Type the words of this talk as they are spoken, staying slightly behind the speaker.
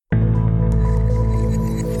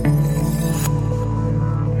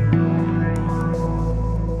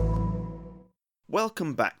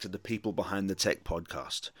Welcome back to the People Behind the Tech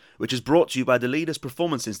podcast, which is brought to you by the Leaders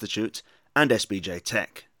Performance Institute and SBJ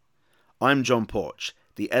Tech. I'm John Porch,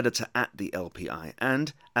 the editor at the LPI,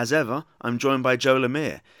 and, as ever, I'm joined by Joe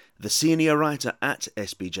Lemire, the senior writer at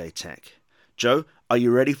SBJ Tech. Joe, are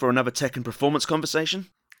you ready for another tech and performance conversation?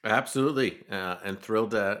 Absolutely, and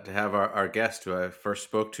thrilled to have our guest, who I first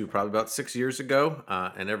spoke to probably about 6 years ago,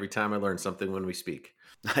 and every time I learn something when we speak.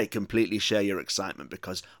 I completely share your excitement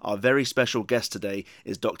because our very special guest today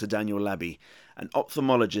is Dr. Daniel Laby, an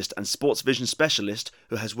ophthalmologist and sports vision specialist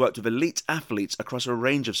who has worked with elite athletes across a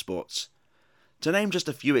range of sports. To name just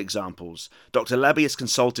a few examples, Dr. Laby has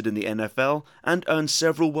consulted in the NFL and earned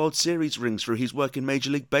several World Series rings through his work in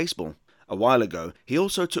Major League Baseball. A while ago, he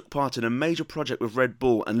also took part in a major project with Red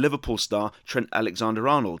Bull and Liverpool star Trent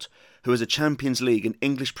Alexander-Arnold, who is a Champions League and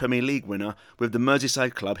English Premier League winner with the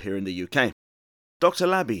Merseyside club here in the UK. Dr.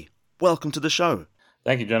 Laby, welcome to the show.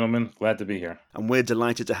 Thank you, gentlemen. Glad to be here. And we're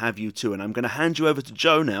delighted to have you too. And I'm going to hand you over to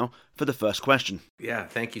Joe now for the first question. Yeah,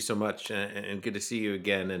 thank you so much, and good to see you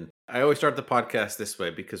again. And I always start the podcast this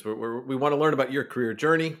way because we want to learn about your career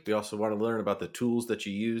journey. We also want to learn about the tools that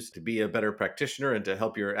you use to be a better practitioner and to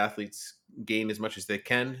help your athletes gain as much as they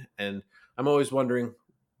can. And I'm always wondering,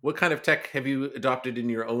 what kind of tech have you adopted in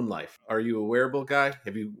your own life? Are you a wearable guy?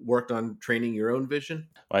 Have you worked on training your own vision?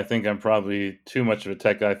 Well, I think I'm probably too much of a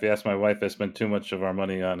tech guy. If you ask my wife, I spend too much of our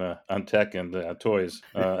money on tech and toys,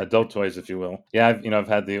 adult toys, if you will. Yeah, I've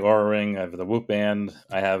had the Aura Ring, I have the Whoop Band,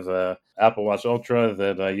 I have Apple Watch Ultra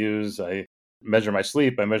that I use. I measure my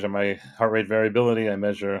sleep, I measure my heart rate variability, I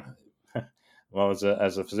measure. Well,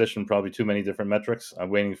 as a physician, probably too many different metrics. I'm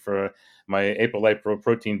waiting for my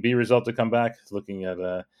apolipoprotein B result to come back, looking at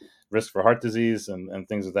risk for heart disease and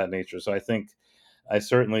things of that nature. So I think I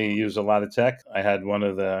certainly use a lot of tech. I had one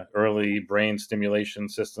of the early brain stimulation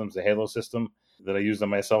systems, the Halo system, that I used on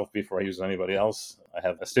myself before I used on anybody else. I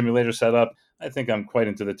have a stimulator set up. I think I'm quite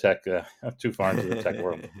into the tech, too far into the tech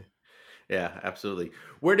world. Yeah, absolutely.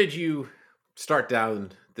 Where did you start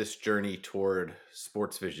down this journey toward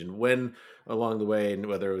sports vision? When along the way, and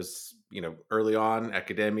whether it was, early on,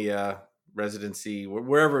 academia, residency,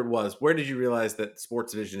 wherever it was, where did you realize that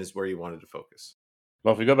sports vision is where you wanted to focus?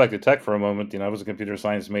 Well, if we go back to tech for a moment, I was a computer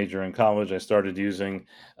science major in college. I started using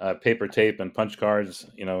paper tape and punch cards,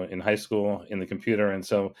 in high school in the computer. And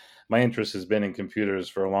so my interest has been in computers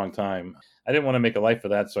for a long time. I didn't want to make a life for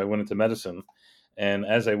that, so I went into medicine. And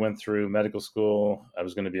as I went through medical school, I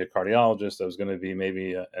was going to be a cardiologist. I was going to be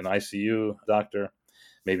maybe an ICU doctor,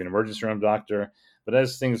 maybe an emergency room doctor. But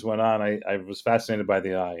as things went on, I was fascinated by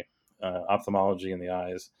the eye, ophthalmology in the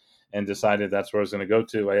eyes, and decided that's where I was going to go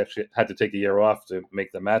to. I actually had to take a year off to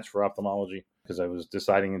make the match for ophthalmology because I was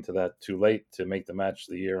deciding into that too late to make the match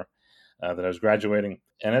the year that I was graduating.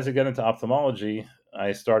 And as I got into ophthalmology,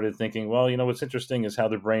 I started thinking, well, what's interesting is how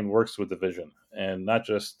the brain works with the vision, and not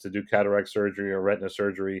just to do cataract surgery or retina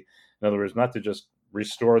surgery. In other words, not to just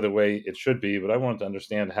restore the way it should be, but I wanted to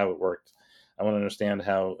understand how it worked. I want to understand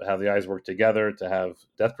how the eyes work together to have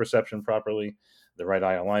depth perception properly, the right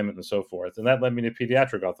eye alignment, and so forth. And that led me to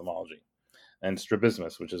pediatric ophthalmology and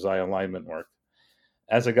strabismus, which is eye alignment work.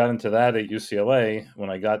 As I got into that at UCLA, when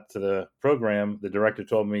I got to the program, the director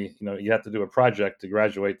told me, you have to do a project to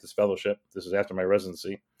graduate this fellowship. This is after my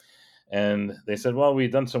residency. And they said, well,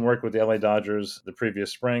 we've done some work with the LA Dodgers the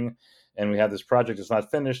previous spring, and we have this project that's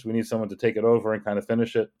not finished. We need someone to take it over and kind of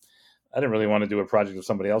finish it. I didn't really want to do a project of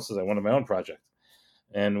somebody else's. I wanted my own project.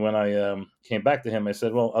 And when I came back to him, I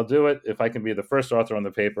said, well, I'll do it if I can be the first author on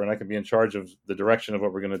the paper and I can be in charge of the direction of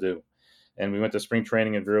what we're going to do. And we went to spring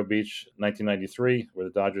training in Vero Beach, 1993, where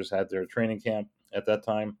the Dodgers had their training camp at that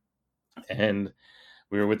time. And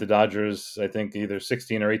we were with the Dodgers, I think, either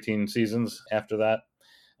 16 or 18 seasons after that.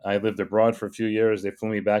 I lived abroad for a few years. They flew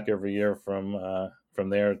me back every year from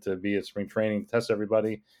there to be at spring training, test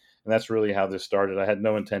everybody. And that's really how this started. I had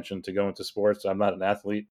no intention to go into sports. I'm not an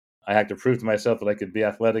athlete. I had to prove to myself that I could be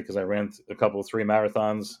athletic because I ran three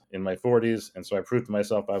marathons in my 40s. And so I proved to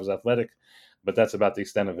myself I was athletic, but that's about the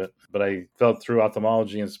extent of it. But I felt through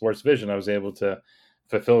ophthalmology and sports vision, I was able to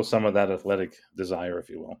fulfill some of that athletic desire, if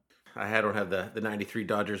you will. I don't have the 93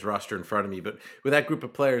 Dodgers roster in front of me, but with that group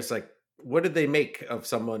of players, what did they make of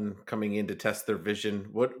someone coming in to test their vision?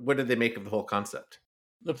 What did they make of the whole concept?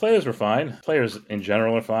 The players were fine. Players in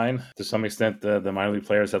general are fine. To some extent, the minor league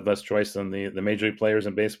players have less choice than the major league players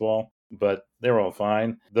in baseball, but they were all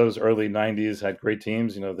fine. Those early 90s had great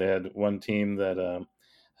teams. They had one team that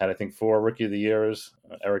had, I think, 4 Rookie of the Years,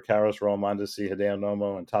 Eric Karros, Raul Mondesi, Hideo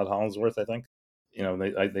Nomo, and Todd Hollingsworth, I think.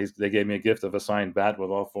 They gave me a gift of a signed bat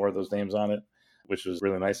with all 4 of those names on it, which was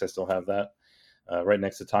really nice. I still have that. Right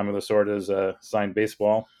next to Tommy Lasorda's signed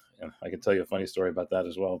baseball And I can tell you a funny story about that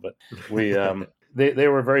as well. But we they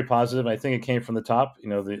were very positive. I think it came from the top.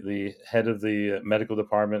 The head of the medical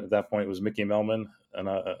department at that point was Mickey Melman,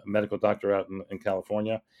 a medical doctor out in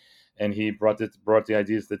California, and he brought the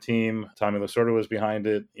ideas to the team. Tommy Lasorda was behind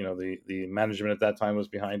it. The management at that time was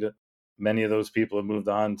behind it. Many of those people have moved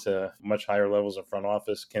on to much higher levels of front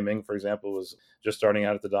office. Kim Ng, for example, was just starting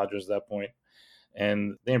out at the Dodgers at that point,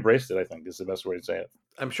 and they embraced it, I think, is the best way to say it.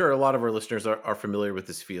 I'm sure a lot of our listeners are familiar with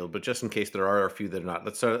this field, but just in case there are a few that are not,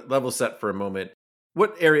 let's sort of level set for a moment.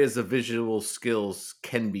 What areas of visual skills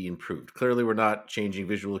can be improved? Clearly, we're not changing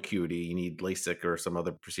visual acuity. You need LASIK or some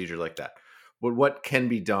other procedure like that. But what can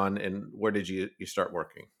be done, and where did you start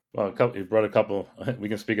working? Well, you brought a couple. We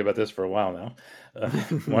can speak about this for a while now.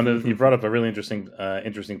 You brought up a really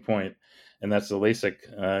interesting point, and that's the LASIK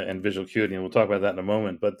and visual acuity, and we'll talk about that in a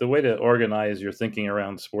moment. But the way to organize your thinking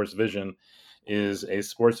around sports vision is a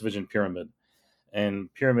sports vision pyramid.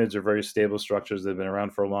 And pyramids are very stable structures that have been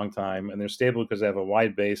around for a long time, and they're stable because they have a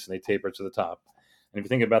wide base and they taper to the top. And if you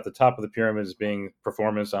think about the top of the pyramid as being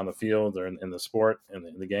performance on the field or in the sport,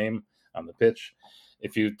 in the game, on the pitch,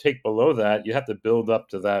 if you take below that, you have to build up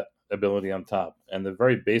to that ability on top. And the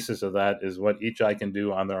very basis of that is what each eye can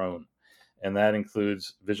do on their own. And that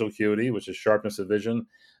includes visual acuity, which is sharpness of vision,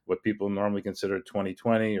 what people normally consider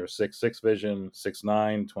 20/20 or 6/6 vision,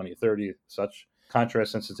 6/9, 20/30, such.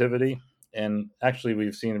 Contrast sensitivity. And actually,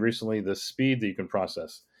 we've seen recently the speed that you can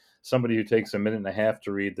process. Somebody who takes a minute and a half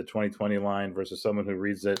to read the 20/20 line versus someone who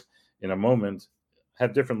reads it in a moment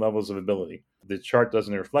have different levels of ability. The chart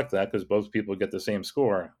doesn't reflect that because both people get the same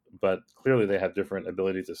score, but clearly they have different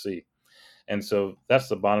ability to see. And so that's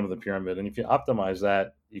the bottom of the pyramid. And if you optimize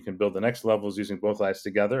that, you can build the next levels using both eyes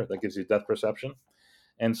together. That gives you depth perception.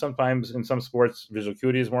 And sometimes in some sports, visual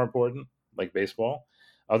acuity is more important, like baseball.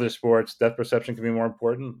 Other sports, depth perception can be more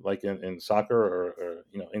important, like in soccer or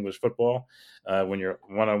English football. When you're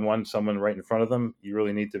one-on-one, someone right in front of them, you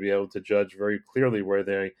really need to be able to judge very clearly where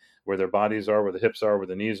their bodies are, where the hips are, where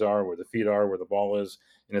the knees are, where the feet are, where the ball is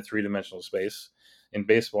in a three-dimensional space. In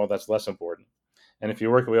baseball, that's less important. And if you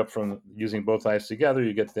work your way up from using both eyes together,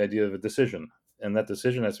 you get to the idea of a decision. And that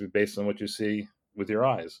decision has to be based on what you see with your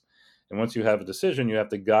eyes. And once you have a decision, you have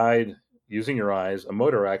to guide, using your eyes, a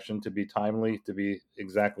motor action to be timely, to be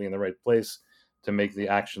exactly in the right place, to make the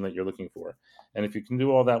action that you're looking for. And if you can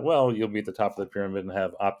do all that well, you'll be at the top of the pyramid and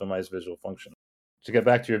have optimized visual function. To get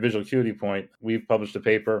back to your visual acuity point, we've published a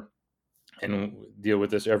paper and deal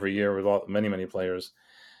with this every year with many players.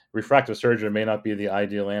 Refractive surgery may not be the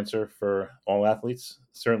ideal answer for all athletes.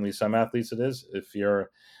 Certainly some athletes it is. If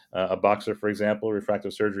you're a boxer, for example,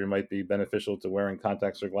 refractive surgery might be beneficial to wearing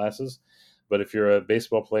contacts or glasses. But if you're a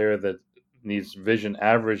baseball player that needs vision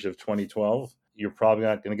average of 20/12, you're probably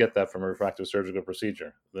not going to get that from a refractive surgical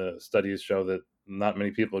procedure. The studies show that not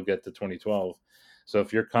many people get to 20/12. So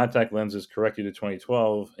if your contact lenses correct you to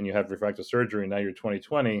 20/12 and you have refractive surgery, now you're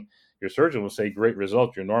 20/20, your surgeon will say, great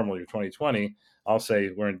result, you're normal, you're 20/20. I'll say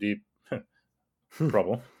we're in deep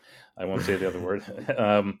trouble. I won't say the other word,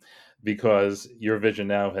 because your vision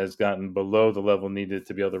now has gotten below the level needed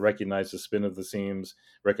to be able to recognize the spin of the seams,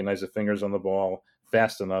 recognize the fingers on the ball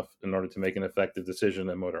fast enough in order to make an effective decision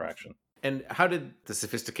and motor action. And how did the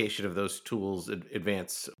sophistication of those tools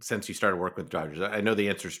advance since you started working with Dodgers? I know the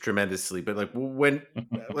answer is tremendously, but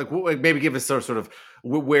maybe give us sort of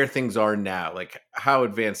where things are now. Like, how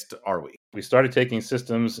advanced are we? We started taking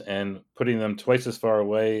systems and putting them twice as far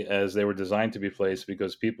away as they were designed to be placed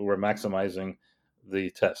because people were maximizing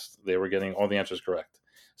the test. They were getting all the answers correct.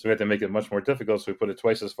 So we had to make it much more difficult. So we put it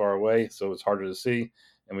twice as far away, so it's harder to see,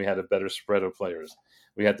 and we had a better spread of players.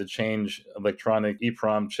 We had to change electronic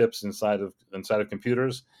EEPROM chips inside of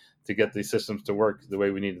computers to get these systems to work the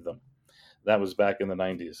way we needed them. That was back in the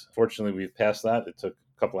 90s. Fortunately, we've passed that. It took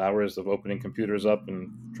a couple hours of opening computers up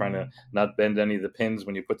and trying to not bend any of the pins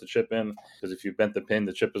when you put the chip in, because if you bent the pin,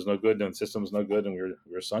 the chip was no good, and the system was no good, and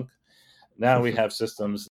we were sunk. Now we have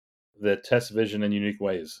systems that test vision in unique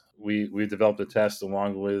ways. We developed a test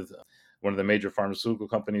along with one of the major pharmaceutical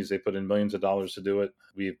companies. They put in millions of dollars to do it.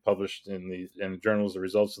 We've published in the journals the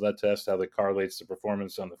results of that test, how that correlates to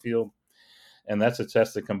performance on the field. And that's a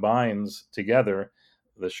test that combines together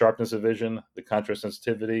the sharpness of vision, the contrast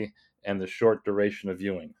sensitivity, and the short duration of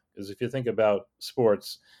viewing. Because if you think about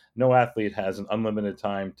sports, no athlete has an unlimited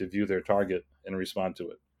time to view their target and respond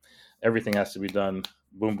to it. Everything has to be done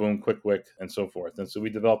boom, boom, quick, quick, and so forth. And so we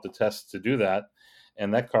developed a test to do that,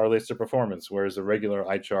 and that correlates to performance, whereas a regular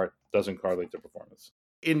eye chart doesn't correlate to performance.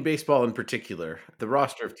 In baseball in particular, the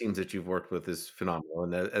roster of teams that you've worked with is phenomenal.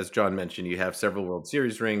 And as John mentioned, you have several World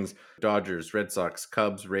Series rings. Dodgers, Red Sox,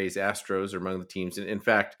 Cubs, Rays, Astros are among the teams. And in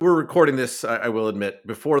fact, we're recording this, I will admit,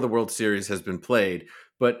 before the World Series has been played.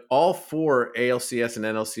 But all four ALCS and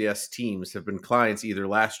NLCS teams have been clients either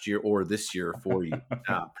last year or this year for you.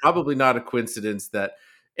 Probably not a coincidence that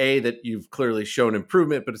that you've clearly shown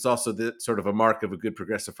improvement, but it's also sort of a mark of a good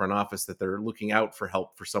progressive front office that they're looking out for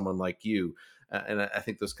help for someone like you. And I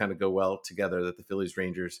think those kind of go well together, that the Phillies,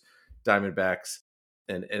 Rangers, Diamondbacks,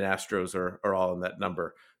 and Astros are all in that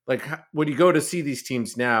number. Like, when you go to see these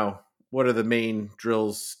teams now, what are the main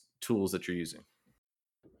drills tools that you're using?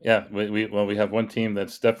 Yeah, we have one team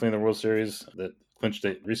that's definitely in the World Series that clinched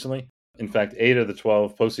it recently. In fact, 8 of the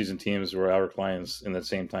 12 postseason teams were our clients in that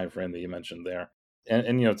same time frame that you mentioned there.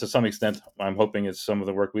 And to some extent, I'm hoping it's some of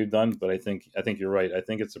the work we've done, but I think you're right. I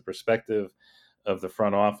think it's a perspective of the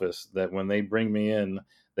front office that when they bring me in,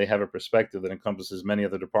 they have a perspective that encompasses many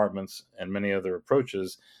other departments and many other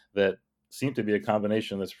approaches that seem to be a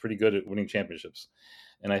combination that's pretty good at winning championships.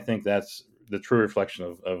 And I think that's the true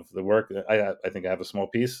reflection of the work. I think I have a small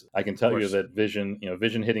piece. I can tell you that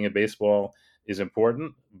vision hitting a baseball is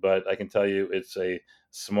important, but I can tell you it's a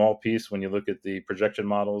small piece when you look at the projection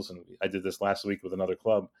models. And I did this last week with another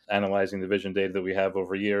club, analyzing the vision data that we have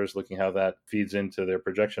over years, looking how that feeds into their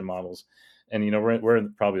projection models. And we're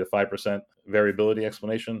in probably the 5% variability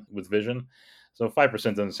explanation with vision. So 5%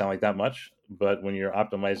 doesn't sound like that much, but when you're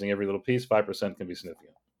optimizing every little piece, 5% can be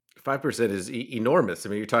significant. 5% is enormous. I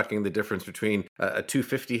mean, you're talking the difference between a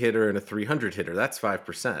 250 hitter and a 300 hitter. That's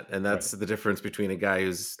 5%. And Right. that's the difference between a guy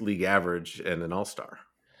who's league average and an all-star.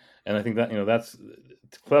 And I think that that's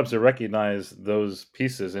clubs that recognize those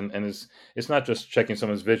pieces, and it's not just checking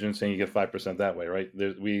someone's vision saying you get 5% that way, right?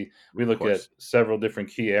 We Of look at course. several different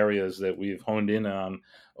key areas that we've honed in on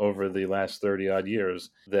over the last 30 odd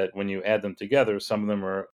years. That when you add them together, some of them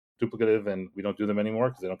are duplicative, and we don't do them anymore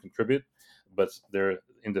because they don't contribute, but they're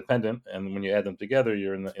independent. And when you add them together,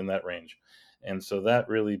 you're in that range. And so that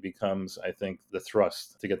really becomes, I think, the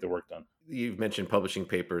thrust to get the work done. You've mentioned publishing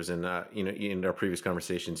papers, and in our previous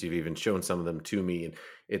conversations, you've even shown some of them to me, and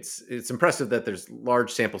it's impressive that there's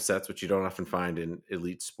large sample sets, which you don't often find in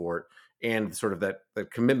elite sport, and sort of that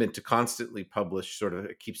commitment to constantly publish sort of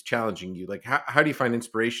keeps challenging you. Like, how do you find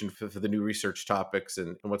inspiration for the new research topics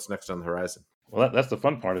and what's next on the horizon? Well, that's the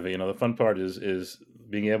fun part of it. The fun part is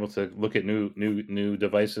being able to look at new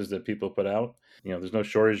devices that people put out. There's no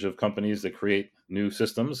shortage of companies that create new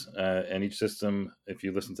systems, and each system, if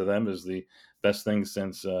you listen to them, is the best thing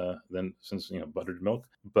since buttered milk.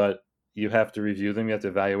 But you have to review them, you have to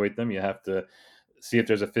evaluate them, you have to see if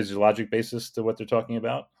there's a physiologic basis to what they're talking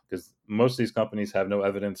about, because most of these companies have no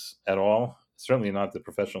evidence at all, certainly not at the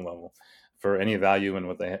professional level, for any value in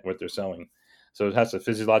what they're selling. So it has to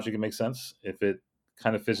physiologically make sense. If it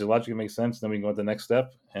kind of physiologically makes sense, then we can go to the next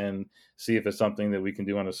step and see if it's something that we can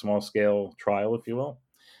do on a small scale trial, if you will.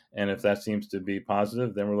 And if that seems to be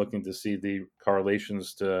positive, then we're looking to see the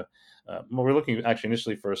correlations to. We're looking actually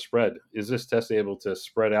initially for a spread. Is this test able to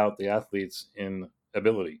spread out the athletes in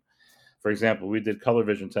ability? For example, we did color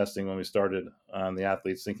vision testing when we started on the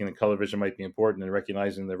athletes, thinking that color vision might be important in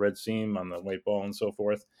recognizing the red seam on the white ball and so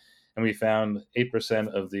forth. And we found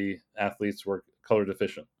 8% of the athletes were color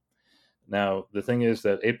deficient. Now, the thing is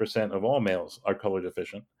that 8% of all males are color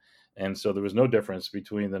deficient. And so there was no difference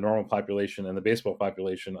between the normal population and the baseball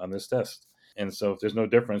population on this test. And so if there's no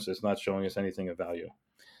difference, it's not showing us anything of value.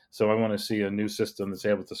 So I want to see a new system that's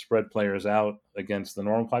able to spread players out against the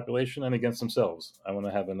normal population and against themselves. I want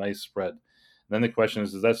to have a nice spread. Then the question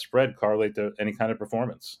is, does that spread correlate to any kind of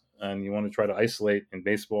performance? And you want to try to isolate in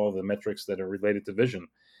baseball the metrics that are related to vision.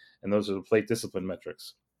 And those are the plate discipline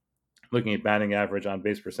metrics. Looking at batting average, on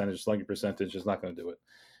base percentage, slugging percentage is not going to do it.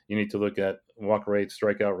 You need to look at walk rates,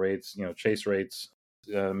 strikeout rates, chase rates,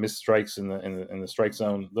 missed strikes in the strike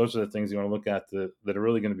zone. Those are the things you want to look at that are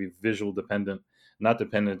really going to be visual dependent, not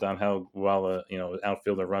dependent on how well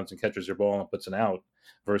outfielder runs and catches your ball and puts an out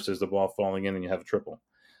versus the ball falling in and you have a triple.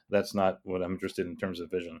 That's not what I'm interested in terms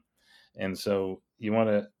of vision. And so you want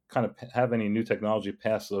to kind of have any new technology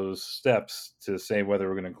pass those steps to say whether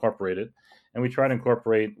we're going to incorporate it. And we try to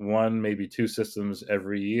incorporate one, maybe two systems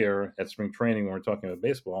every year at spring training when we're talking about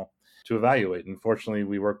baseball to evaluate. And fortunately,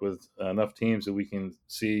 we work with enough teams that we can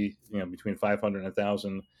see, between 500 and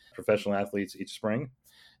 1,000 professional athletes each spring.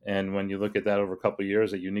 And when you look at that over a couple of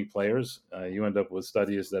years at unique players, you end up with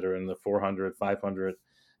studies that are in the 400, 500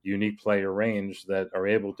 unique player range that are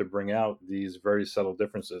able to bring out these very subtle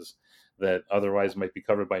differences that otherwise might be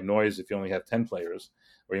covered by noise if you only have 10 players,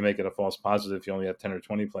 or you make it a false positive if you only have 10 or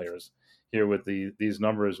 20 players. Here with these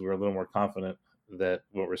numbers, we're a little more confident that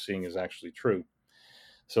what we're seeing is actually true.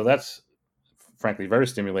 So that's frankly very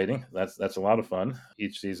stimulating. That's a lot of fun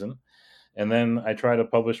each season. And then I try to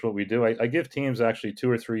publish what we do. I give teams actually 2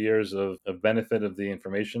 or 3 years of benefit of the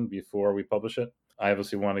information before we publish it. I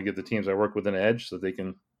obviously want to give the teams I work with an edge so they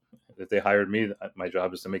can, if they hired me, my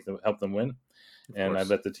job is to help them win. Of And I course.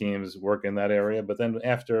 let the teams work in that area. But then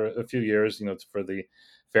after a few years, for the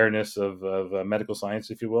fairness of medical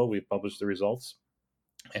science, if you will, we publish the results.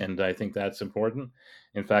 And I think that's important.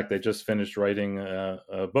 In fact, I just finished writing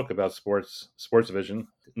a book about sports vision,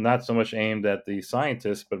 not so much aimed at the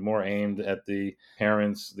scientists, but more aimed at the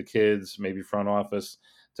parents, the kids, maybe front office,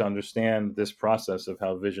 to understand this process of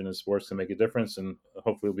how vision in sports can make a difference. And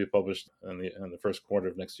hopefully, will be published in the first quarter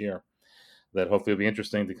of next year. That hopefully will be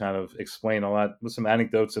interesting to kind of explain a lot with some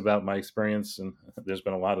anecdotes about my experience. And there's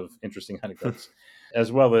been a lot of interesting anecdotes,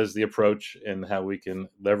 as well as the approach and how we can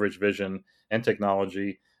leverage vision and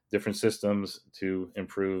technology, different systems to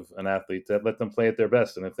improve an athlete, that let them play at their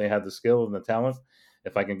best. And if they have the skill and the talent,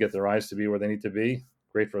 if I can get their eyes to be where they need to be,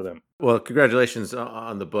 great for them. Well, congratulations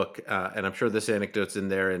on the book, and I'm sure this anecdote's in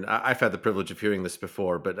there. And I've had the privilege of hearing this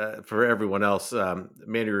before, but for everyone else,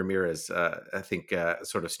 Manny Ramirez, I think,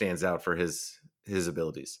 sort of stands out for his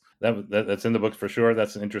abilities. That's in the book for sure.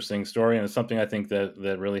 That's an interesting story, and it's something I think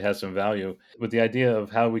that really has some value, with the idea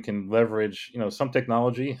of how we can leverage, some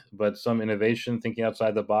technology, but some innovation, thinking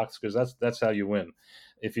outside the box, because that's how you win.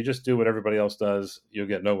 If you just do what everybody else does, you'll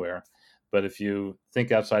get nowhere. But if you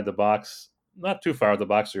think outside the box, not too far out the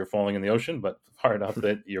box so you're falling in the ocean, but far enough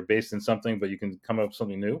that you're based in something, but you can come up with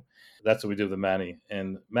something new. That's what we do with Manny.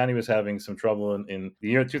 And Manny was having some trouble in the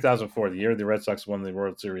year 2004, the year the Red Sox won the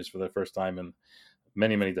World Series for the first time in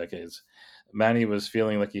many, many decades. Manny was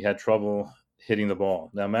feeling like he had trouble hitting the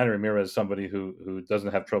ball. Now, Manny Ramirez is somebody who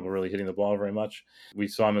doesn't have trouble really hitting the ball very much. We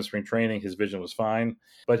saw him in spring training. His vision was fine,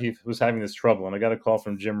 but he was having this trouble. And I got a call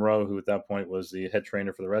from Jim Rowe, who at that point was the head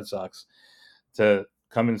trainer for the Red Sox, to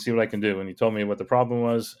come and see what I can do. And he told me what the problem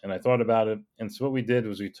was, and I thought about it. And so what we did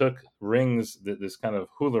was we took rings, this kind of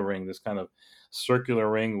hula ring, this kind of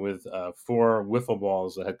circular ring with 4 wiffle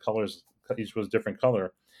balls that had colors, each was different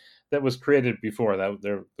color, that was created before. That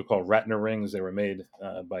they're called Ratner rings. They were made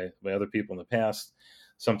by other people in the past.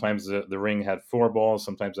 Sometimes the ring had 4 balls,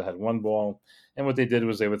 sometimes it had 1 ball. And what they did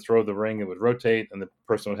was they would throw the ring, it would rotate, and the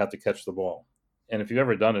person would have to catch the ball. And if you've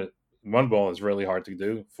ever done it, 1 ball is really hard to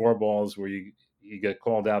do. 4 balls where you get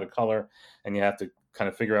called out a color and you have to kind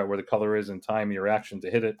of figure out where the color is and time your action to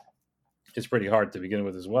hit it. It's pretty hard to begin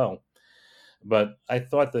with as well. But I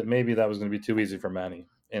thought that maybe that was going to be too easy for Manny.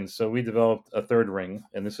 And so we developed a 3rd ring,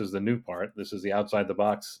 and this is the new part. This is the outside the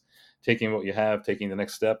box, taking what you have, taking the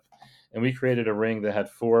next step. And we created a ring that had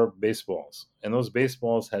 4 baseballs, and those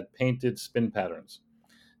baseballs had painted spin patterns,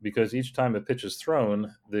 because each time a pitch is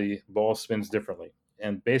thrown, the ball spins differently.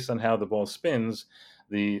 And based on how the ball spins,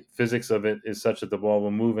 the physics of it is such that the ball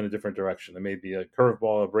will move in a different direction. It may be a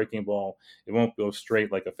curveball, a breaking ball. It won't go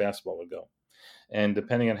straight like a fastball would go. And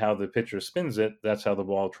depending on how the pitcher spins it, that's how the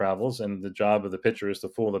ball travels. And the job of the pitcher is to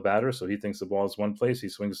fool the batter. So he thinks the ball is one place, he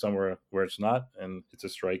swings somewhere where it's not, and it's a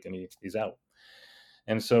strike, and he's out.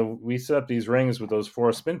 And so we set up these rings with those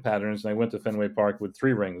 4 spin patterns, and I went to Fenway Park with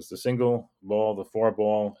 3 rings: the single ball, the 4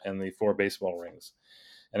 ball, and the 4 baseball rings.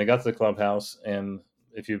 And I got to the clubhouse, and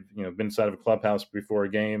if you've been inside of a clubhouse before a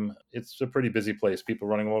game, it's a pretty busy place. People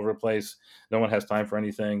running all over the place. No one has time for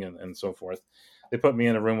anything, and so forth. They put me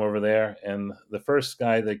in a room over there, and the first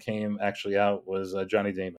guy that came actually out was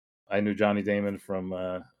Johnny Damon. I knew Johnny Damon from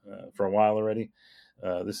for a while already.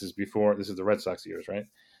 This is the Red Sox years, right?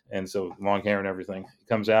 And so long hair and everything. He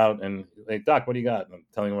comes out and, hey, Doc, what do you got? And I'm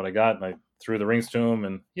telling him what I got, and I threw the rings to him,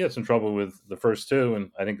 and he had some trouble with the first 2,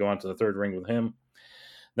 and I didn't go on to the 3rd ring with him.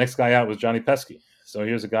 Next guy out was Johnny Pesky. So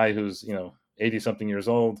here's a guy who's 80-something years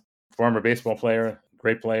old, former baseball player,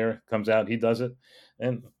 great player, comes out, he does it,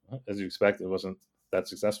 and as you expect, it wasn't that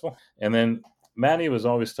successful. And then Manny was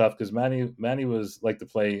always tough, because Manny was like to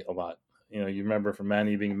play a lot. You remember from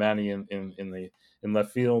Manny being Manny in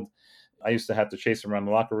left field. I used to have to chase him around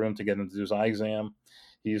the locker room to get him to do his eye exam.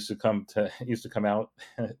 He used to come out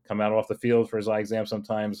off the field for his eye exam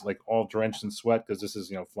sometimes, like all drenched in sweat, because this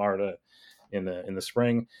is Florida in the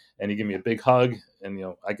spring, and he gave me a big hug, and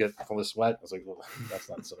I get full of sweat. I was like, well, that's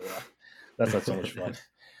not so much fun.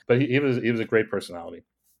 But he was a great personality.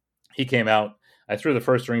 He came out. I threw the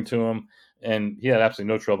first ring to him, and he had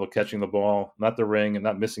absolutely no trouble catching the ball, not the ring, and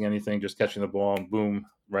not missing anything, just catching the ball, and boom,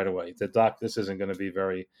 right away. He said, Doc, this isn't going to be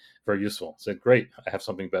very, very useful. I said, great, I have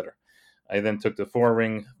something better. I then took the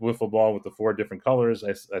 4-ring wiffle ball with the 4 different colors.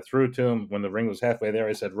 I threw it to him. When the ring was halfway there,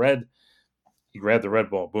 I said, red. He grabbed the red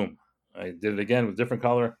ball, boom. I did it again with different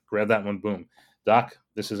color, grabbed that one, boom. "Doc,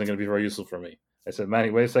 this isn't going to be very useful for me." I said, "Manny,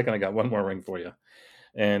 wait a second. I got one more ring for you."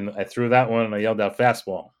 And I threw that one and I yelled out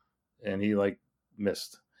fastball, and he like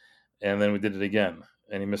missed. And then we did it again,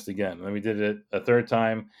 and he missed again. And then we did it a third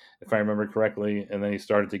time, if I remember correctly, and then he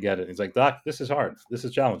started to get it. He's like, "Doc, this is hard. This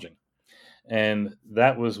is challenging." And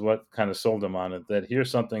that was what kind of sold him on it, that here's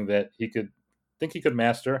something that he could think he could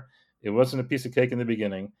master. It wasn't a piece of cake in the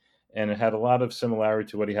beginning, and it had a lot of similarity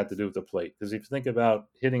to what he had to do with the plate. Because if you think about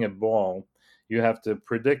hitting a ball, you have to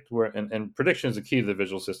predict where, and prediction is the key to the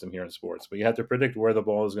visual system here in sports, but you have to predict where the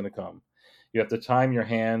ball is going to come. You have to time your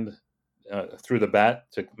hand through the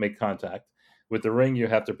bat to make contact. With the ring, you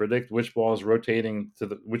have to predict which ball is rotating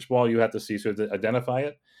to which ball you have to see. So to identify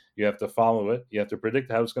it, you have to follow it. You have to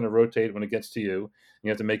predict how it's going to rotate when it gets to you. You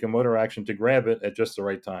have to make a motor action to grab it at just the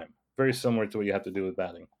right time. Very similar to what you have to do with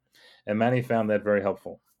batting. And Manny found that very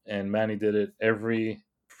helpful. And Manny did it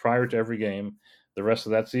prior to every game. The rest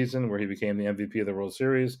of that season, where he became the MVP of the World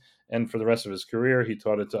Series, and for the rest of his career, he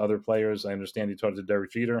taught it to other players. I understand he taught it to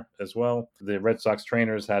Derek Jeter as well. The Red Sox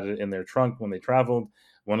trainers had it in their trunk when they traveled.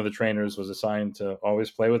 One of the trainers was assigned to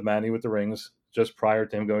always play with Manny with the rings just prior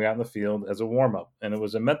to him going out in the field as a warm up, and it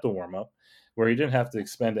was a mental warm up where he didn't have to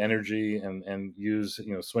expend energy and use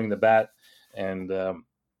swing the bat and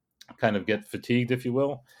kind of get fatigued, if you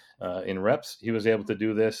will, in reps. He was able to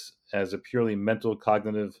do this as a purely mental,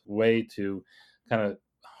 cognitive way to kind of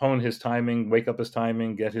hone his timing, wake up his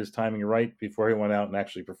timing, get his timing right before he went out and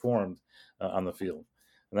actually performed on the field.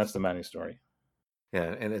 And that's the Manny story.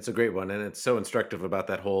 Yeah, and it's a great one, and it's so instructive about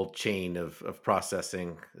that whole chain of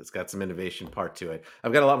processing. It's got some innovation part to it.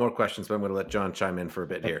 I've got a lot more questions, but I'm going to let John chime in for a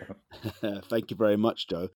bit here. Thank you very much,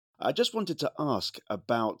 Joe. I just wanted to ask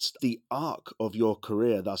about the arc of your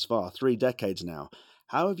career thus far, 3 decades now.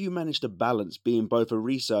 How have you managed to balance being both a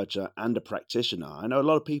researcher and a practitioner? I know a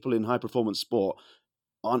lot of people in high performance sport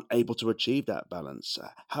aren't able to achieve that balance.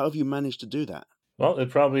 How have you managed to do that? Well,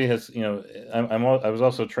 it probably has. I was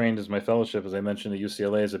also trained as my fellowship, as I mentioned, at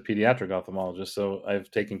UCLA as a pediatric ophthalmologist. So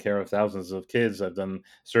I've taken care of thousands of kids. I've done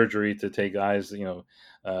surgery to take eyes,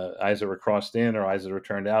 eyes that were crossed in or eyes that were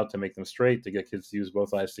turned out to make them straight, to get kids to use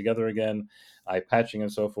both eyes together again, eye patching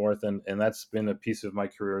and so forth. And that's been a piece of my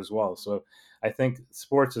career as well. So I think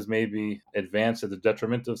sports has maybe advanced at the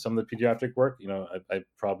detriment of some of the pediatric work. I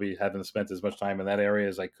probably haven't spent as much time in that area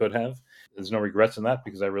as I could have. There's no regrets in that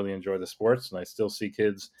because I really enjoy the sports and I still see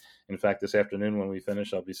kids. In fact, this afternoon when we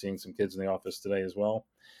finish, I'll be seeing some kids in the office today as well.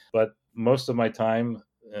 But most of my time,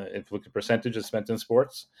 if you look at percentage, is spent in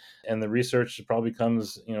sports, and the research probably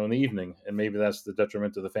comes, in the evening, and maybe that's the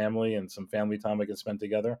detriment of the family and some family time I can spend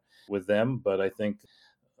together with them. But I think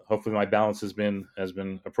hopefully my balance has been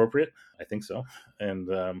appropriate. I think so, and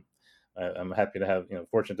I'm happy to have,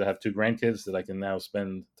 fortunate to have 2 grandkids that I can now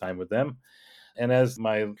spend time with them. And as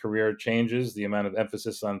my career changes, the amount of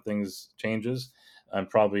emphasis on things changes. I'm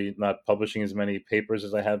probably not publishing as many papers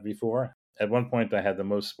as I have before. At one point, I had the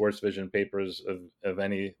most sports vision papers of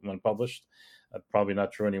anyone published. Probably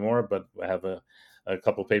not true anymore, but I have a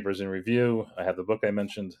couple papers in review. I have the book I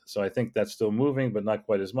mentioned. So I think that's still moving, but not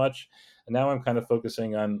quite as much. And now I'm kind of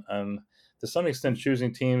focusing on to some extent,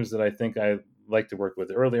 choosing teams that I think I like to work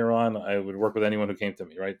with. Earlier on, I would work with anyone who came to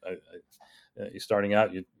me, right? You're starting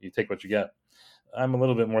out, you take what you get. I'm a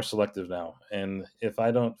little bit more selective now. And if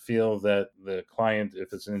I don't feel that the client,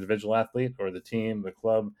 if it's an individual athlete or the team, the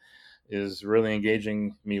club is really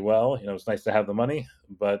engaging me well, it's nice to have the money,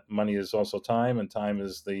 but money is also time, and time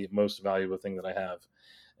is the most valuable thing that I have.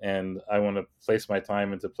 And I want to place my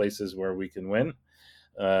time into places where we can win,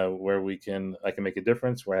 where I can make a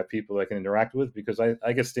difference, where I have people I can interact with, because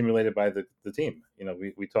I get stimulated by the team.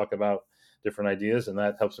 We talk about different ideas, and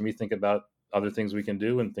that helps me think about other things we can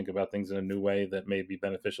do and think about things in a new way that may be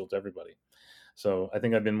beneficial to everybody. So I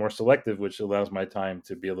think I've been more selective, which allows my time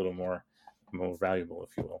to be a little more valuable,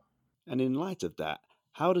 if you will. And in light of that,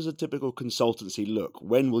 how does a typical consultancy look?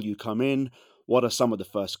 When will you come in? What are some of the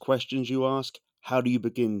first questions you ask? How do you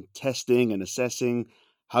begin testing and assessing?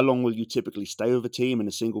 How long will you typically stay with a team in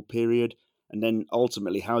a single period? And then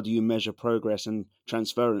ultimately, how do you measure progress and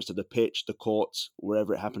transference to the pitch, the courts,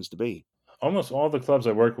 wherever it happens to be? Almost all the clubs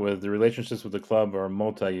I work with, the relationships with the club are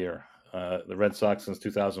multi-year. The Red Sox since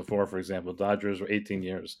 2004, for example. Dodgers were 18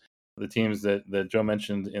 years. The teams that Joe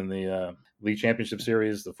mentioned in the league championship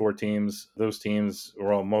series, the 4 teams, those teams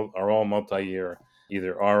are all multi-year,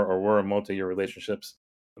 either are or were multi-year relationships.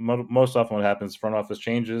 Most often, what happens, front office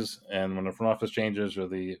changes, and when the front office changes or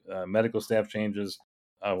the medical staff changes,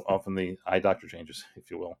 often the eye doctor changes, if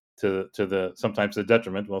you will, to the sometimes the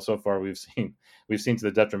detriment. Well, so far we've seen to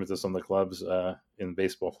the detriment of some of the clubs in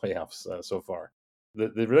baseball playoffs so far.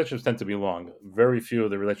 The relationships tend to be long. Very few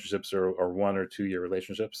of the relationships are 1 or 2 year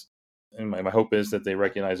relationships. And my hope is that they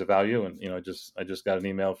recognize the value. And I just got an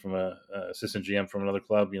email from a assistant GM from another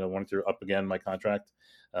club, wanting to up again my contract,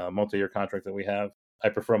 multi-year contract that we have. I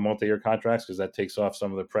prefer multi-year contracts because that takes off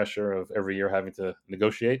some of the pressure of every year having to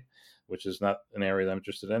negotiate, which is not an area that I'm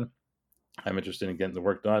interested in. I'm interested in getting the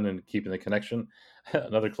work done and keeping the connection.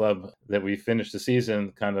 Another club that we finished the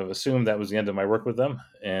season kind of assumed that was the end of my work with them,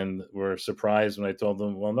 and were surprised when I told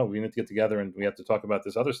them, well, no, we need to get together and we have to talk about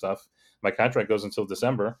this other stuff. My contract goes until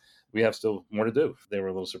December. We have still more to do. They were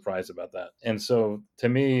a little surprised about that. And so to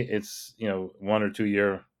me, it's, 1 or 2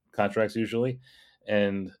 year contracts usually.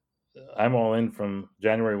 And I'm all in from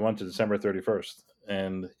January 1 to December 31st.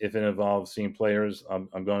 And if it involves seeing players,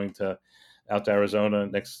 I'm going to out to Arizona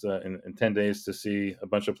next in 10 days to see a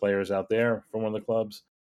bunch of players out there from one of the clubs.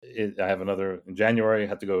 I have another in January. I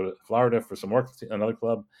have to go to Florida for some work, another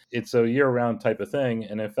club. It's a year-round type of thing,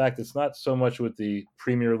 and in fact, it's not so much with the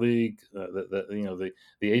Premier League, the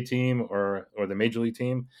A team or the Major League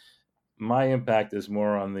team. My impact is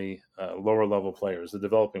more on the lower level players, the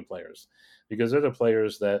developing players, because they're the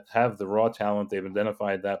players that have the raw talent. They've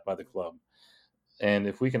identified that by the club, and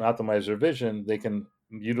if we can optimize their vision, they can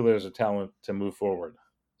utilize their talent to move forward.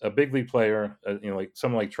 A big league player, like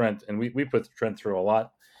someone like Trent, and we put Trent through a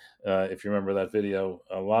lot. If you remember that video,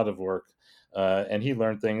 a lot of work, and he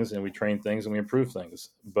learned things, and we trained things, and we improved things.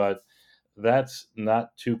 But that's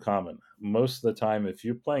not too common. Most of the time, if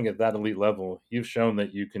you're playing at that elite level, you've shown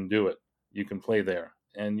that you can do it. You can play there,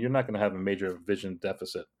 and you're not going to have a major vision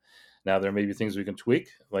deficit. Now there may be things we can tweak,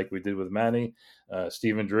 like we did with Manny.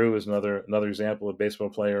 Stephen Drew is another example of baseball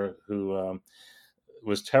player who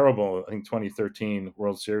was terrible. I think 2013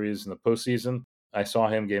 World Series in the postseason. I saw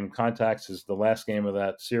him game contacts. Is the last game of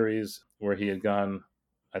that series where he had gone.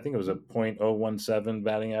 I think it was a .017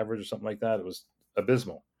 batting average or something like that. It was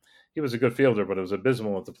abysmal. He was a good fielder, but it was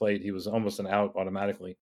abysmal at the plate. He was almost an out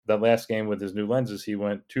automatically. That last game with his new lenses, he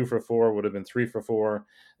went 2 for 4, would have been 3 for 4,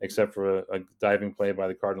 except for a diving play by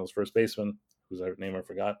the Cardinals first baseman, whose name I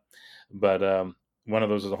forgot. But one of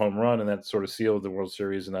those was a home run, and that sort of sealed the World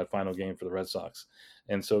Series in that final game for the Red Sox.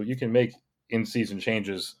 And so you can make in-season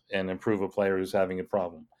changes and improve a player who's having a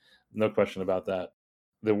problem. No question about that.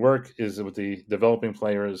 The work is with the developing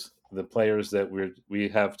players, the players that we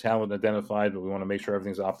have talent identified, but we want to make sure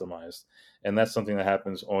everything's optimized. And that's something that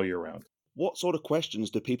happens all year round. What sort of questions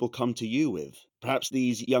do people come to you with? Perhaps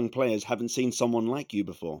these young players haven't seen someone like you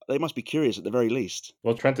before. They must be curious at the very least.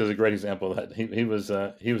 Well, Trent is a great example of that.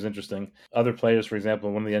 He was interesting. Other players, for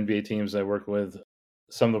example, one of the NBA teams I work with,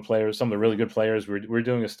 some of the really good players, we're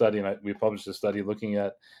doing a study, and we published a study looking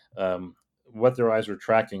at what their eyes were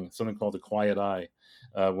tracking, something called the quiet eye,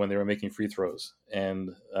 when they were making free throws.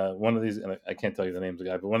 And one of these, and I can't tell you the name of the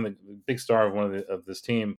guy, but one of the big star of of this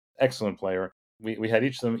team, excellent player. We had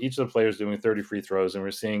each of the players doing 30 free throws, and we're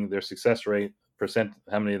seeing their success rate percent,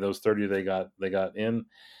 how many of those 30 they got in,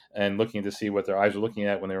 and looking to see what their eyes were looking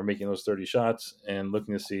at when they were making those 30 shots, and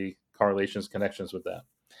looking to see correlations, connections with that.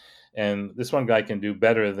 And this one guy can do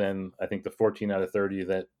better than I think the 14 out of 30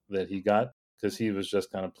 that he got, because he was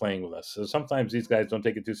just kind of playing with us. So sometimes these guys don't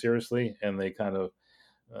take it too seriously, and they kind of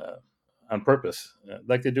uh, on purpose,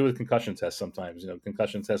 like they do with concussion tests. Sometimes,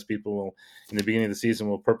 concussion test people will, in the beginning of the season,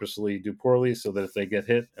 will purposely do poorly so that if they get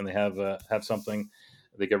hit and they have something,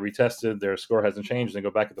 they get retested, their score hasn't changed, and they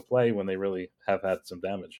go back at the play when they really have had some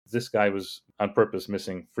damage. This guy was on purpose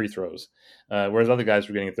missing free throws, whereas other guys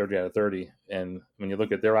were getting 30 out of 30. And when you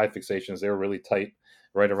look at their eye fixations, they were really tight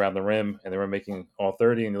right around the rim, and they were making all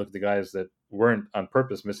 30. And you look at the guys that weren't on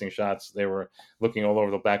purpose missing shots, they were looking all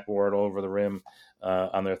over the backboard, all over the rim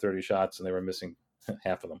on their 30 shots, and they were missing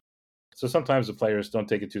half of them. So sometimes the players don't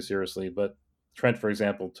take it too seriously, but Trent, for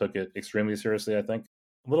example, took it extremely seriously, I think.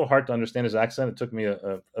 A little hard to understand his accent. It took me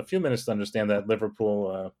a few minutes to understand that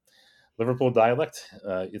Liverpool dialect.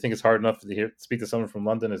 You think it's hard enough to speak to someone from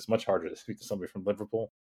London. It's much harder to speak to somebody from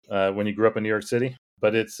Liverpool when you grew up in New York City.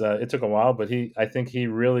 But it took a while. But I think he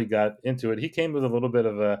really got into it. He came with a little bit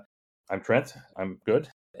of I'm Trent, I'm good,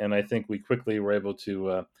 and I think we quickly were able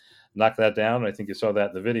to knock that down. I think you saw that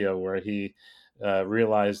in the video where he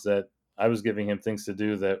realized that I was giving him things to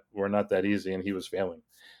do that were not that easy, and he was failing.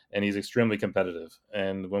 And he's extremely competitive.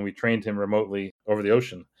 And when we trained him remotely over the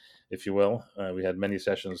ocean, if you will, we had many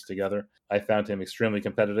sessions together. I found him extremely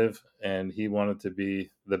competitive, and he wanted to be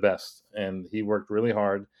the best. And he worked really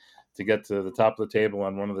hard to get to the top of the table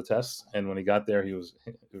on one of the tests. And when he got there, he was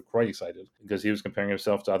quite excited because he was comparing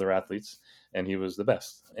himself to other athletes, and he was the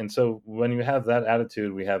best. And so when you have that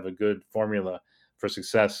attitude, we have a good formula for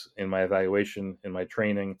success in my evaluation, in my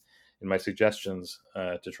training, in my suggestions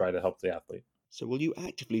to try to help the athlete. So, will you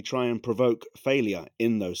actively try and provoke failure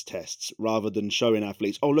in those tests rather than showing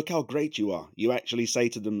athletes, oh, look how great you are? You actually say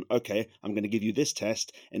to them, okay, I'm going to give you this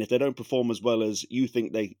test. And if they don't perform as well as you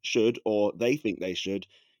think they should or they think they should,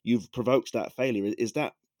 you've provoked that failure. Is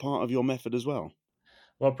that part of your method as well?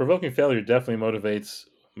 Well, provoking failure definitely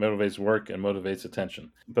motivates work and motivates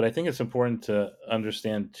attention. But I think it's important to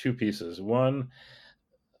understand two pieces. One,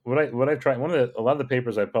 what I've tried, a lot of the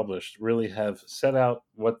papers I published really have set out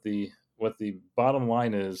what the bottom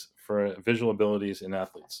line is for visual abilities in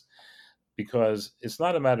athletes, because it's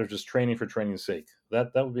not a matter of just training for training's sake.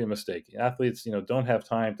 That would be a mistake. Athletes, don't have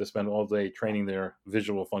time to spend all day training their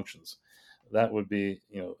visual functions. That would be,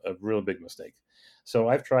 a real big mistake. So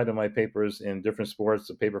I've tried in my papers in different sports.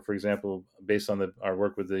 A paper, for example, based on our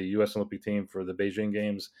work with the U.S. Olympic team for the Beijing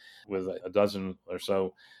Games, with a dozen or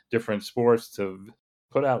so different sports, to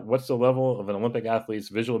put out what's the level of an Olympic athlete's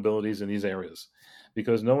visual abilities in these areas,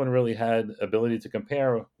 because no one really had ability to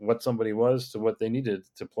compare what somebody was to what they needed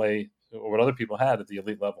to play or what other people had at the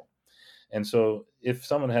elite level. And so if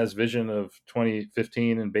someone has vision of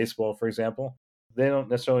 2015 in baseball, for example, they don't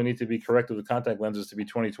necessarily need to be corrected with contact lenses to be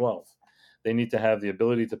 2012. They need to have the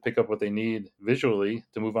ability to pick up what they need visually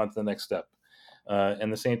to move on to the next step.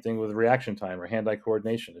 And the same thing with reaction time or hand-eye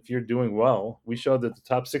coordination. If you're doing well, we showed that the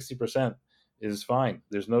top 60% is fine.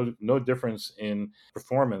 There's no difference in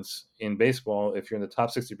performance in baseball if you're in the top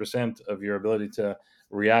 60% of your ability to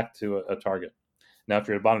react to a target. Now, if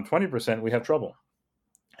you're at the bottom 20%, we have trouble.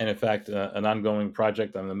 And in fact, an ongoing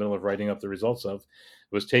project I'm in the middle of writing up the results of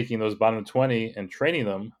was taking those bottom 20 and training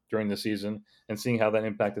them during the season and seeing how that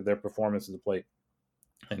impacted their performance at the plate.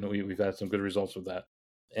 And we've had some good results with that.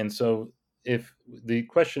 And so, if the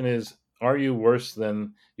question is, are you worse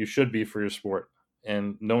than you should be for your sport?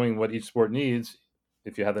 And knowing what each sport needs,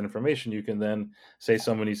 if you have that information, you can then say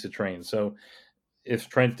someone needs to train. So, if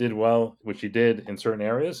Trent did well, which he did in certain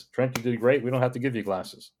areas, Trent, you did great. We don't have to give you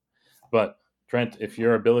glasses. But Trent, if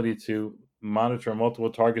your ability to monitor multiple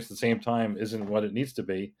targets at the same time isn't what it needs to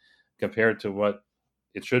be compared to what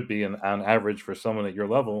it should be on average for someone at your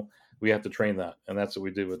level, we have to train that. And that's what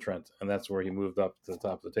we did with Trent. And that's where he moved up to the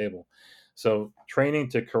top of the table. So training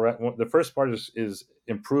to correct, the first part is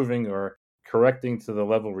improving or correcting to the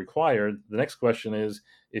level required. The next question is,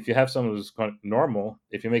 if you have someone who's normal,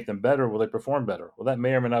 if you make them better, will they perform better? Well, that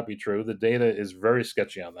may or may not be true. The data is very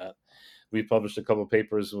sketchy on that. We published a couple of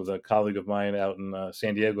papers with a colleague of mine out in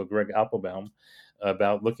San Diego, Greg Applebaum,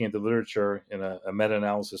 about looking at the literature in a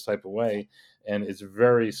meta-analysis type of way, and it's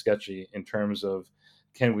very sketchy in terms of,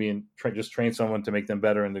 can we just train someone to make them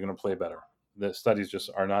better and they're going to play better? The studies just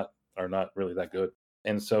are not really that good.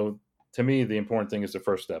 And so, to me, the important thing is the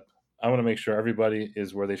first step. I want to make sure everybody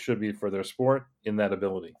is where they should be for their sport in that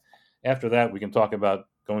ability. After that, we can talk about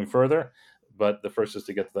going further, but the first is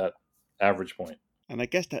to get to that average point. And I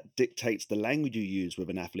guess that dictates the language you use with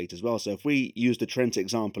an athlete as well. So if we use the Trent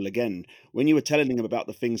example again, when you were telling him about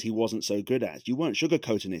the things he wasn't so good at, you weren't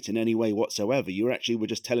sugarcoating it in any way whatsoever. You actually were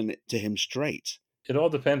just telling it to him straight. It all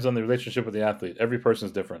depends on the relationship with the athlete. Every person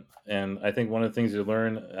is different. And I think one of the things you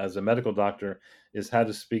learn as a medical doctor is how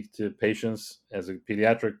to speak to patients as a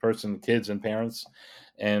pediatric person, kids and parents.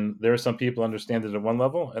 And there are some people understand it at one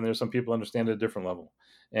level, and there's some people understand it at a different level.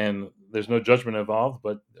 And there's no judgment involved,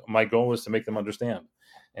 but my goal is to make them understand.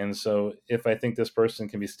 And so if I think this person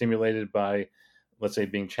can be stimulated by, let's say,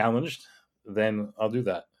 being challenged, then I'll do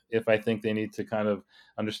that. If I think they need to kind of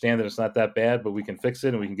understand that it's not that bad, but we can fix it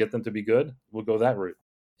and we can get them to be good, we'll go that route.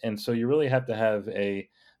 And so you really have to have a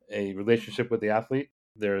relationship with the athlete.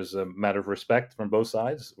 There's a matter of respect from both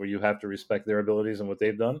sides, where you have to respect their abilities and what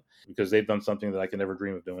they've done, because they've done something that I can never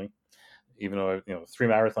dream of doing. Even though, 3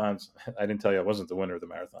 marathons, I didn't tell you I wasn't the winner of the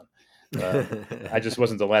marathon. I just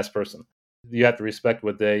wasn't the last person. You have to respect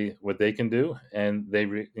what they can do, and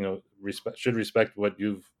they should respect what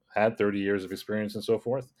you've had 30 years of experience and so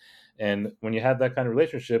forth. And when you have that kind of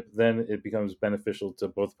relationship, then it becomes beneficial to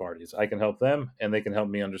both parties. I can help them, and they can help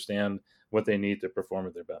me understand what they need to perform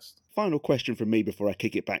at their best. Final question from me before I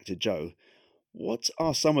kick it back to Joe. What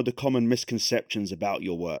are some of the common misconceptions about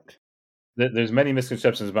your work? There's many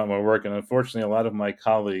misconceptions about my work, and unfortunately, a lot of my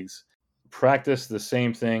colleagues practice the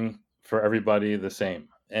same thing for everybody the same.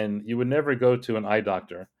 And you would never go to an eye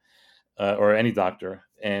doctor or any doctor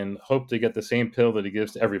and hope to get the same pill that he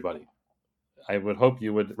gives to everybody. I would hope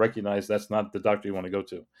you would recognize that's not the doctor you want to go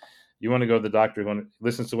to. You want to go to the doctor who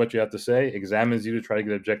listens to what you have to say, examines you to try to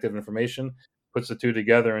get objective information, puts the two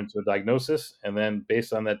together into a diagnosis, and then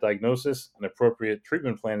based on that diagnosis, an appropriate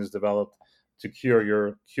treatment plan is developed to cure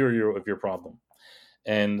you of your problem.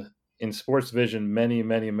 And in sports vision,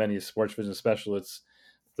 many sports vision specialists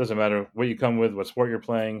Doesn't matter what you come with, what sport you're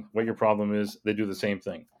playing, what your problem is, they do the same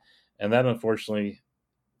thing. And that unfortunately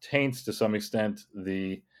taints to some extent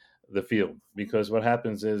the field, because what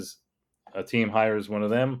happens is a team hires one of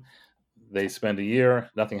them, they spend a year,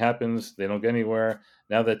 nothing happens, they don't get anywhere.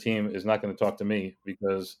 Now that team is not going to talk to me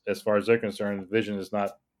because, as far as they're concerned, vision is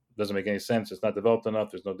not doesn't make any sense. It's not developed enough.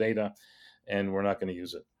 There's no data, and we're not going to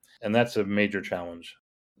use it. And that's a major challenge.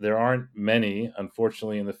 There aren't many,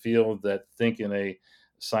 unfortunately, in the field that think in a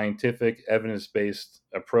scientific, evidence-based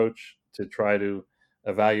approach to try to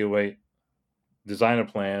evaluate, design a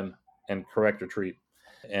plan, and correct or treat.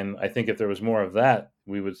 And I think if there was more of that,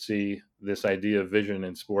 we would see this idea of vision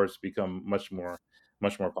in sports become much more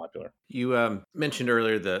popular. You mentioned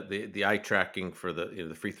earlier the eye tracking for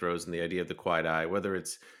the free throws and the idea of the quiet eye, whether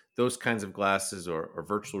it's those kinds of glasses or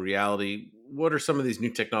virtual reality. What are some of these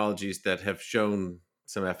new technologies that have shown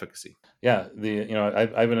some efficacy? Yeah,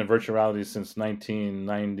 I've been in virtual reality since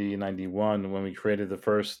 1990, 91, when we created the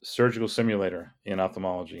first surgical simulator in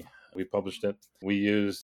ophthalmology. We published it. We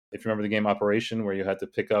used, if you remember the game Operation, where you had to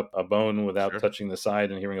pick up a bone without Sure. touching the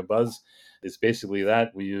side and hearing a buzz, it's basically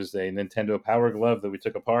that. We used a Nintendo Power Glove that we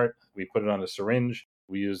took apart. We put it on a syringe.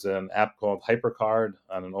 We used an app called HyperCard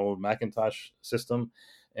on an old Macintosh system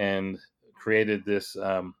and created this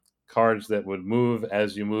cards that would move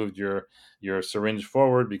as you moved your syringe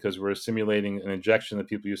forward, because we're simulating an injection that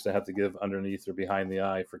people used to have to give underneath or behind the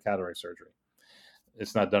eye for cataract surgery.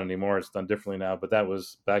 It's not done anymore. It's done differently now, but that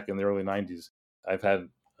was back in the early 90s. I've had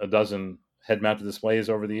a dozen head-mounted displays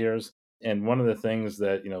over the years. And one of the things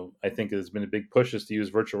that, I think has been a big push is to use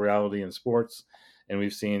virtual reality in sports. And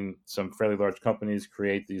we've seen some fairly large companies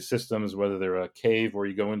create these systems, whether they're a cave where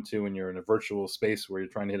you go into and you're in a virtual space where you're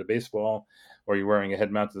trying to hit a baseball, or you're wearing a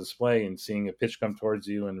head-mounted display and seeing a pitch come towards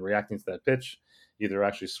you and reacting to that pitch, either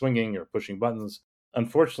actually swinging or pushing buttons.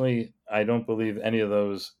 Unfortunately, I don't believe any of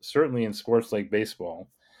those, certainly in sports like baseball.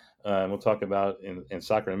 We'll talk about in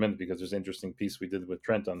soccer in a minute, because there's an interesting piece we did with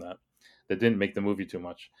Trent on that didn't make the movie too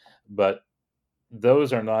much. But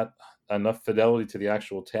those are not enough fidelity to the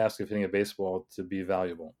actual task of hitting a baseball to be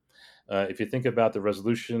valuable. If you think about the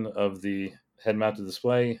resolution of the head mounted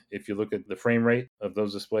display, if you look at the frame rate of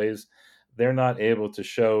those displays, they're not able to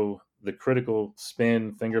show the critical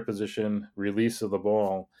spin, finger position, release of the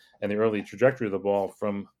ball, and the early trajectory of the ball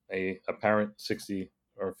from a apparent 60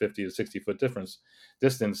 or 50 to 60-foot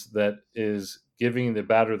distance that is giving the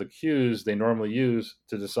batter the cues they normally use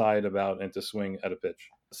to decide about and to swing at a pitch.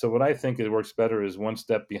 So what I think it works better is one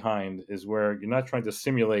step behind, is where you're not trying to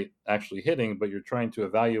simulate actually hitting, but you're trying to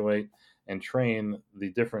evaluate and train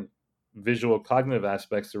the different visual cognitive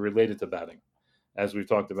aspects that are related to batting. As we've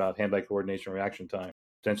talked about, hand-eye coordination, reaction time,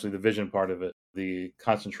 potentially the vision part of it, the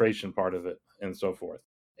concentration part of it, and so forth.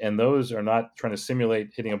 And those are not trying to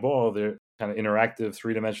simulate hitting a ball. They're kind of interactive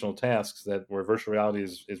three-dimensional tasks that where virtual reality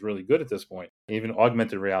is really good at this point. Even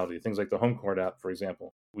augmented reality, things like the home court app, for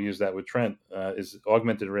example. We use that with Trent, is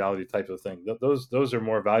augmented reality type of thing. Those are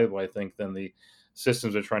more valuable, I think, than the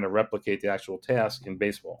systems that are trying to replicate the actual task in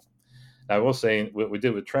baseball. I will say what we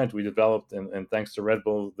did with Trent, we developed, and thanks to Red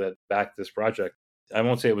Bull that backed this project, I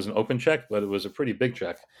won't say it was an open check, but it was a pretty big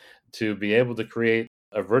check to be able to create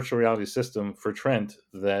a virtual reality system for Trent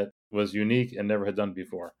that was unique and never had done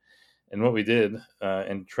before. And what we did,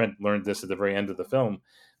 and Trent learned this at the very end of the film,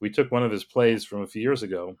 we took one of his plays from a few years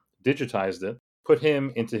ago, digitized it, put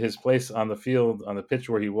him into his place on the field, on the pitch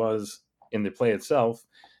where he was in the play itself,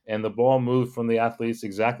 and the ball moved from the athletes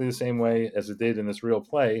exactly the same way as it did in this real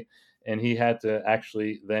play. And he had to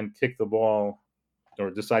actually then kick the ball or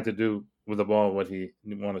decide to do with the ball what he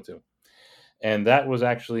wanted to. And that was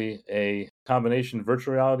actually a combination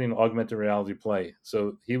virtual reality and augmented reality play.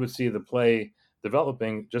 So he would see the play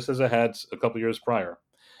developing just as it had a couple years prior.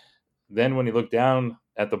 Then when he looked down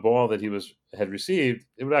at the ball that had received,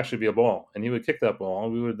 it would actually be a ball, and he would kick that ball.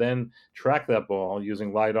 And we would then track that ball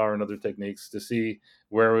using LiDAR and other techniques to see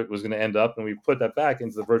where it was going to end up, and we put that back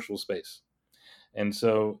into the virtual space. And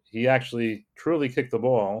so he actually truly kicked the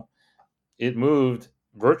ball. It moved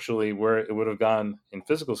virtually where it would have gone in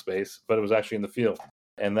physical space, but it was actually in the field.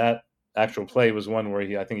 And that actual play was one where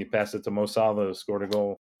I think he passed it to Mo Salah, who scored a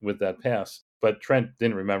goal with that pass. But Trent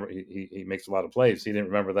didn't remember. He makes a lot of plays. He didn't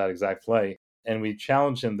remember that exact play. And we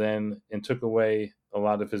challenged him then and took away a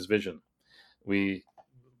lot of his vision. We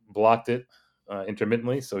blocked it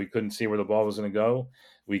intermittently, so he couldn't see where the ball was going to go.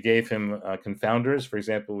 We gave him confounders. For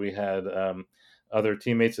example, we had other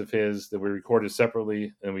teammates of his that we recorded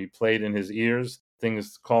separately, and we played in his ears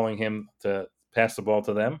things calling him to pass the ball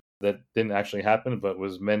to them. That didn't actually happen, but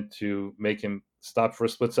was meant to make him stop for a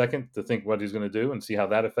split second to think what he's going to do and see how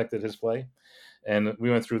that affected his play. And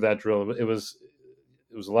we went through that drill.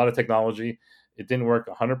 It was a lot of technology. It didn't work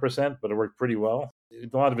 100%, but it worked pretty well.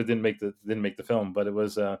 A lot of it didn't make the film, but it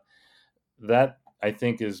was that I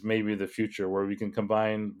think is maybe the future, where we can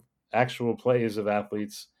combine actual plays of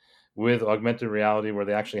athletes with augmented reality, where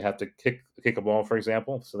they actually have to kick a ball, for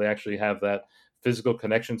example. So they actually have that physical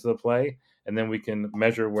connection to the play, and then we can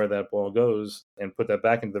measure where that ball goes and put that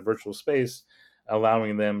back into the virtual space,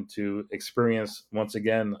 allowing them to experience once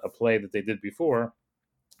again a play that they did before,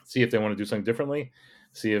 see if they want to do something differently,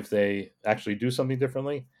 see if they actually do something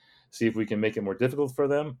differently, see if we can make it more difficult for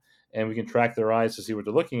them, and we can track their eyes to see what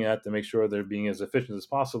they're looking at to make sure they're being as efficient as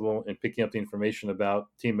possible in picking up the information about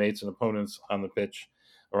teammates and opponents on the pitch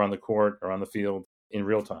or on the court or on the field in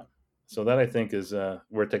real time. So that, I think, is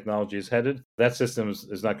where technology is headed. That system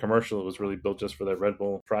is not commercial. It was really built just for that Red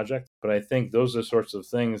Bull project. But I think those are sorts of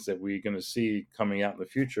things that we're going to see coming out in the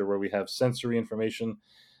future, where we have sensory information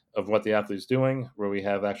of what the athlete's doing, where we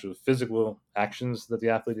have actual physical actions that the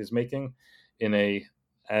athlete is making in a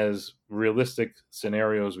as realistic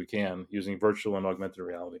scenario as we can, using virtual and augmented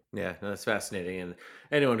reality. Yeah, no, that's fascinating. And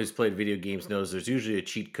anyone who's played video games knows there's usually a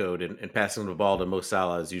cheat code, and passing the ball to Mo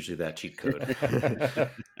Salah is usually that cheat code.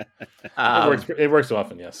 It works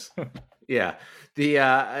often, yes. Yeah. The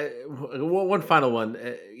one final one.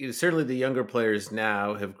 Certainly, the younger players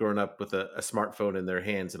now have grown up with a smartphone in their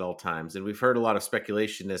hands at all times, and we've heard a lot of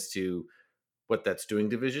speculation as to what that's doing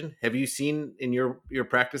to vision. Have you seen in your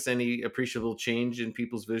practice any appreciable change in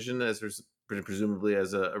people's vision presumably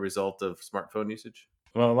as a result of smartphone usage?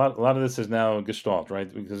 Well, a lot of this is now gestalt, right?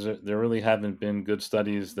 Because there really haven't been good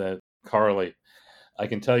studies that correlate. I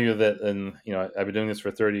can tell you that, and I've been doing this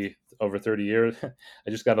for over 30 years. I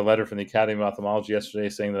just got a letter from the Academy of Ophthalmology yesterday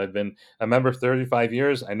saying that I've been a member for 35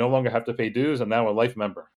 years. I no longer have to pay dues. I'm now a life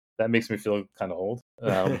member. That makes me feel kind of old.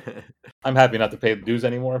 I'm happy not to pay the dues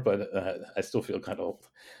anymore, but I still feel kind of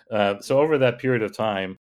old. So over that period of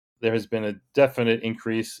time, there has been a definite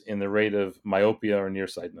increase in the rate of myopia or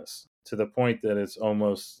nearsightedness, to the point that it's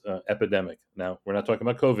almost epidemic. Now, we're not talking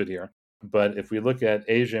about COVID here, but if we look at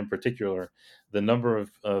Asia in particular, the number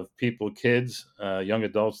of people, kids, young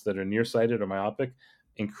adults that are nearsighted or myopic,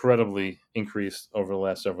 incredibly increased over the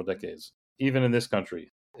last several decades. Even in this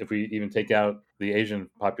country, if we even take out the Asian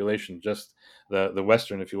population, just the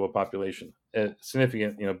Western, if you will, population,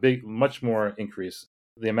 significant, big, much more increase.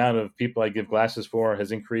 The amount of people I give glasses for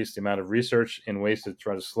has increased. The amount of research in ways to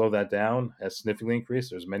try to slow that down has significantly increased.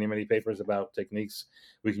 There's many, many papers about techniques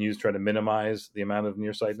we can use to try to minimize the amount of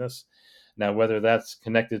nearsightedness. Now, whether that's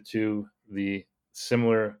connected to the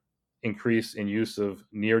similar increase in use of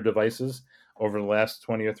near devices over the last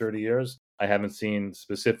 20 or 30 years, I haven't seen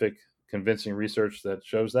specific convincing research that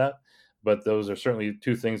shows that, but those are certainly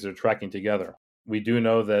two things that are tracking together. We do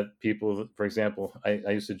know that people, for example, I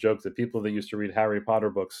used to joke that people that used to read Harry Potter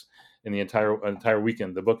books in the entire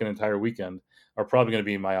weekend, the book an entire weekend, are probably going to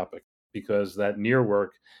be myopic, because that near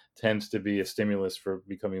work tends to be a stimulus for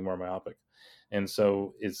becoming more myopic. And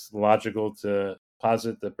so it's logical to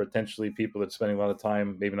posit that potentially people that spending a lot of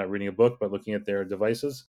time, maybe not reading a book, but looking at their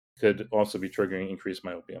devices, could also be triggering increased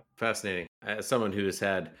myopia. Fascinating. As someone who has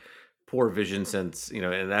had poor vision since,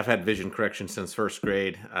 and I've had vision correction since first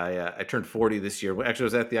grade. I turned 40 this year. Actually, I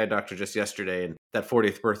was at the eye doctor just yesterday, and that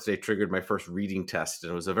 40th birthday triggered my first reading test,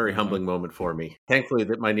 and it was a very humbling moment for me. Thankfully,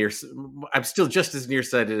 that I'm still just as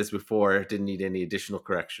nearsighted as before. Didn't need any additional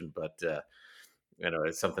correction, but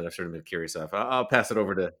it's something I've sort of been curious of. I'll pass it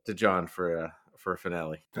over to John for a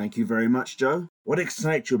finale. Thank you very much, Joe. What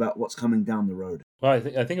excites you about what's coming down the road? Well,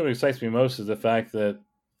 I think what excites me most is the fact that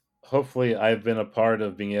hopefully I've been a part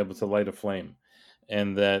of being able to light a flame,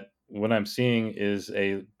 and that what I'm seeing is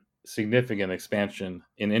a significant expansion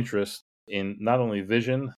in interest in not only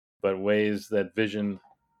vision, but ways that vision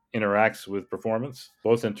interacts with performance,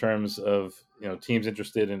 both in terms of teams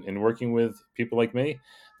interested in working with people like me,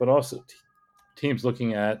 but also teams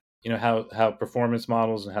looking at how performance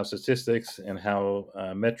models and how statistics and how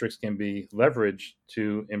metrics can be leveraged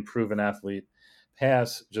to improve an athlete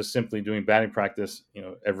past just simply doing batting practice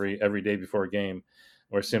every day before a game,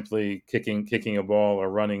 or simply kicking a ball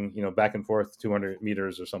or running back and forth 200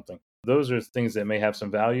 meters or something. Those are things that may have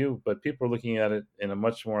some value, but people are looking at it in a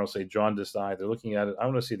much more, I'll say, jaundiced eye. They're looking at it, I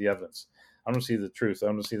want to see the evidence, I want to see the truth, I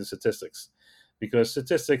want to see the statistics, because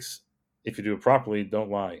statistics, if you do it properly,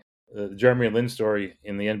 don't lie. The Jeremy Lin story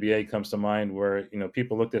in the NBA comes to mind, where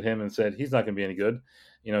people looked at him and said he's not going to be any good.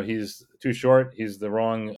 He's too short. He's the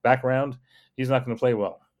wrong background. He's not going to play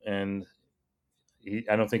well. And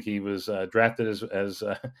I don't think he was drafted as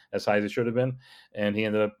high as he should have been. And he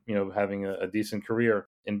ended up having a decent career.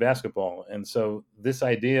 in basketball. And so this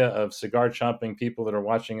idea of cigar chomping people that are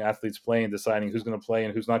watching athletes play and deciding who's going to play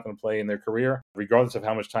and who's not going to play in their career, regardless of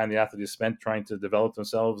how much time the athlete has spent trying to develop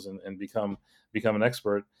themselves and become an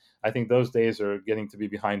expert, I think those days are getting to be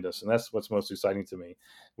behind us. And that's what's most exciting to me.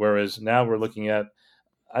 Whereas now we're looking at,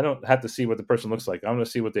 I don't have to see what the person looks like. I'm going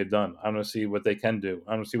to see what they've done. I'm going to see what they can do.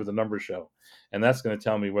 I'm going to see what the numbers show. And that's going to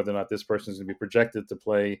tell me whether or not this person is going to be projected to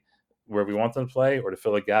play where we want them to play or to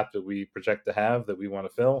fill a gap that we project to have that we want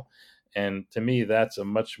to fill. And to me, that's a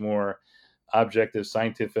much more objective,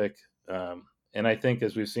 scientific, and I think,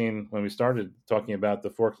 as we've seen when we started talking about the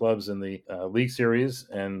 4 clubs in the league series,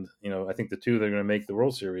 and I think the 2 that are going to make the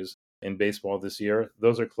World Series in baseball this year,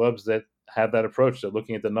 those are clubs that have that approach. They're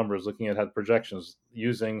looking at the numbers, looking at how projections,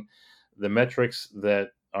 using the metrics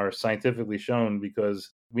that are scientifically shown,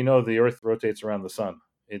 because we know the Earth rotates around the sun.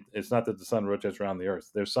 It's not that the sun rotates around the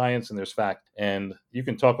Earth. There's science and there's fact. And you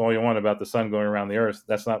can talk all you want about the sun going around the Earth.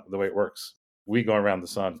 That's not the way it works. We go around the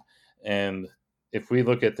sun. And if we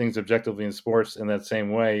look at things objectively in sports in that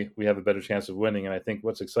same way, we have a better chance of winning. And I think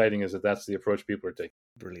what's exciting is that that's the approach people are taking.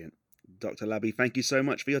 Brilliant. Dr. Laby, thank you so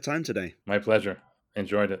much for your time today. My pleasure.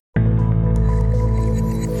 Enjoyed it.